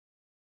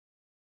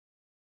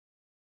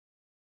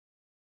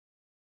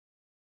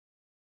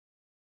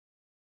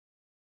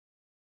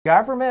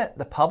Government,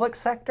 the public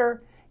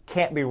sector,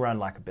 can't be run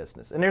like a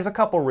business. And there's a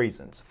couple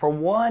reasons. For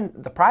one,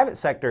 the private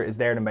sector is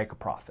there to make a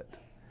profit.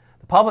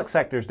 The public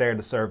sector is there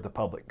to serve the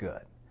public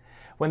good.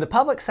 When the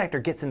public sector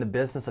gets in the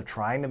business of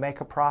trying to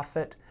make a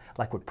profit,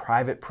 like with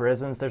private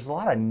prisons, there's a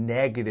lot of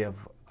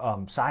negative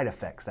side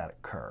effects that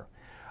occur,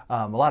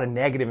 a lot of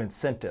negative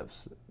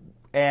incentives.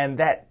 And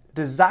that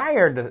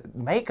desire to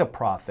make a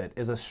profit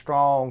is a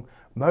strong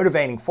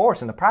motivating force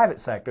in the private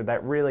sector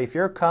that really, if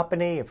you're a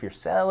company, if you're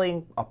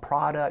selling a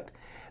product,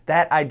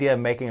 that idea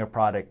of making a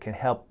product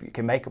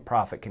can make a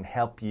profit, can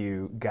help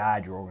you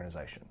guide your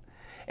organization.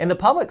 In the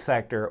public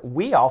sector,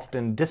 we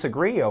often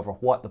disagree over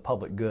what the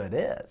public good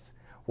is.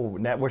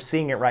 We're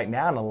seeing it right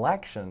now in an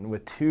election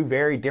with two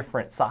very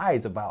different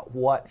sides about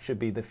what should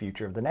be the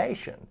future of the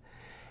nation.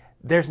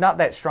 There's not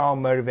that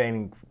strong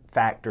motivating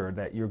factor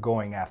that you're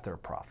going after a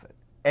profit.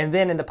 And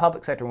then in the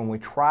public sector, when we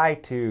try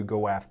to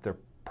go after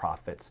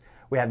profits,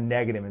 we have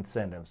negative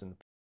incentives.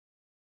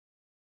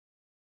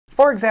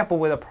 For example,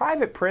 with a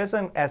private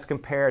prison as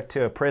compared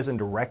to a prison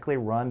directly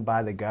run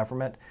by the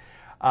government,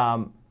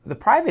 the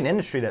private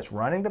industry that's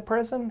running the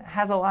prison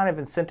has a lot of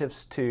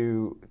incentives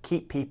to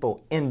keep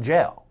people in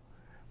jail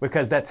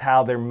because that's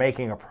how they're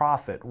making a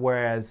profit.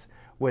 Whereas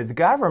with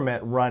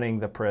government running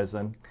the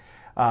prison,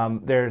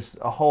 there's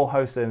a whole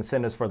host of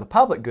incentives for the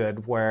public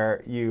good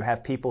where you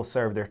have people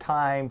serve their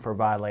time for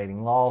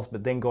violating laws,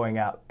 but then going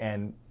out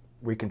and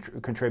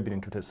contributing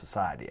to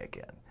society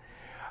again.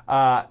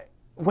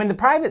 When the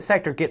private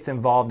sector gets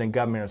involved in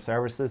governmental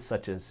services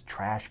such as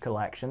trash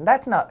collection,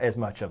 that's not as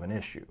much of an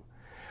issue.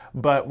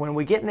 But when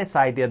we get in this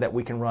idea that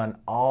we can run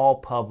all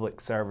public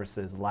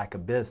services like a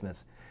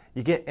business,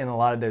 you get in a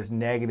lot of those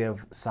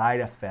negative side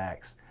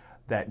effects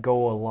that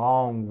go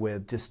along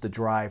with just the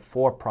drive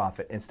for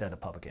profit instead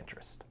of public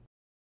interest.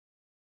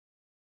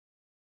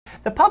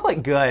 The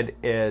public good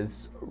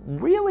is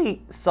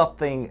really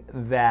something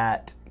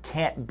that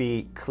can't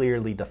be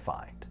clearly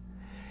defined.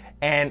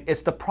 And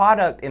it's the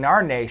product in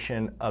our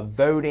nation of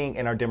voting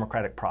in our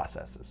democratic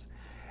processes.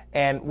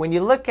 And when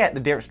you look at the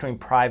difference between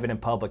private and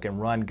public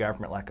and run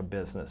government like a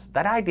business,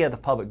 that idea of the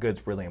public good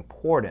is really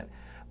important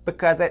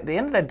because at the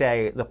end of the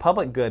day, the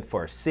public good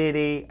for a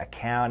city, a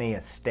county,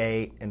 a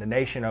state, and the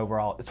nation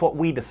overall, it's what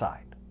we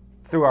decide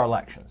through our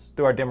elections,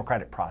 through our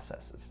democratic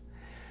processes,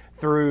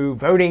 through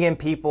voting in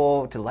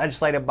people to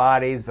legislative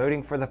bodies,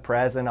 voting for the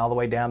president, all the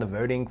way down to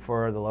voting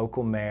for the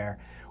local mayor.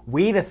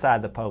 We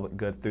decide the public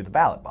good through the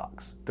ballot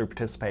box, through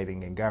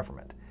participating in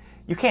government.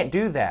 You can't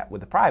do that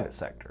with the private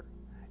sector.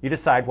 You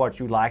decide what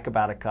you like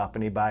about a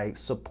company by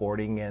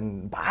supporting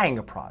and buying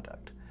a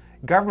product.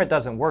 Government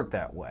doesn't work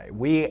that way.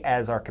 We,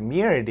 as our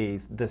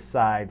communities,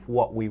 decide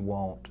what we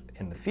want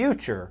in the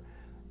future,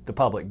 the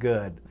public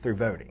good, through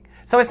voting.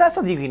 So it's not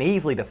something you can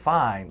easily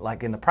define,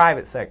 like in the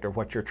private sector,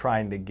 what you're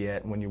trying to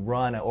get when you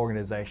run an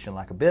organization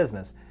like a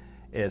business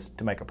is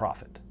to make a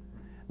profit.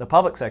 The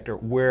public sector,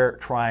 we're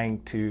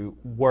trying to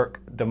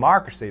work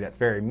democracy that's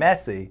very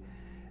messy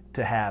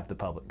to have the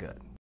public good.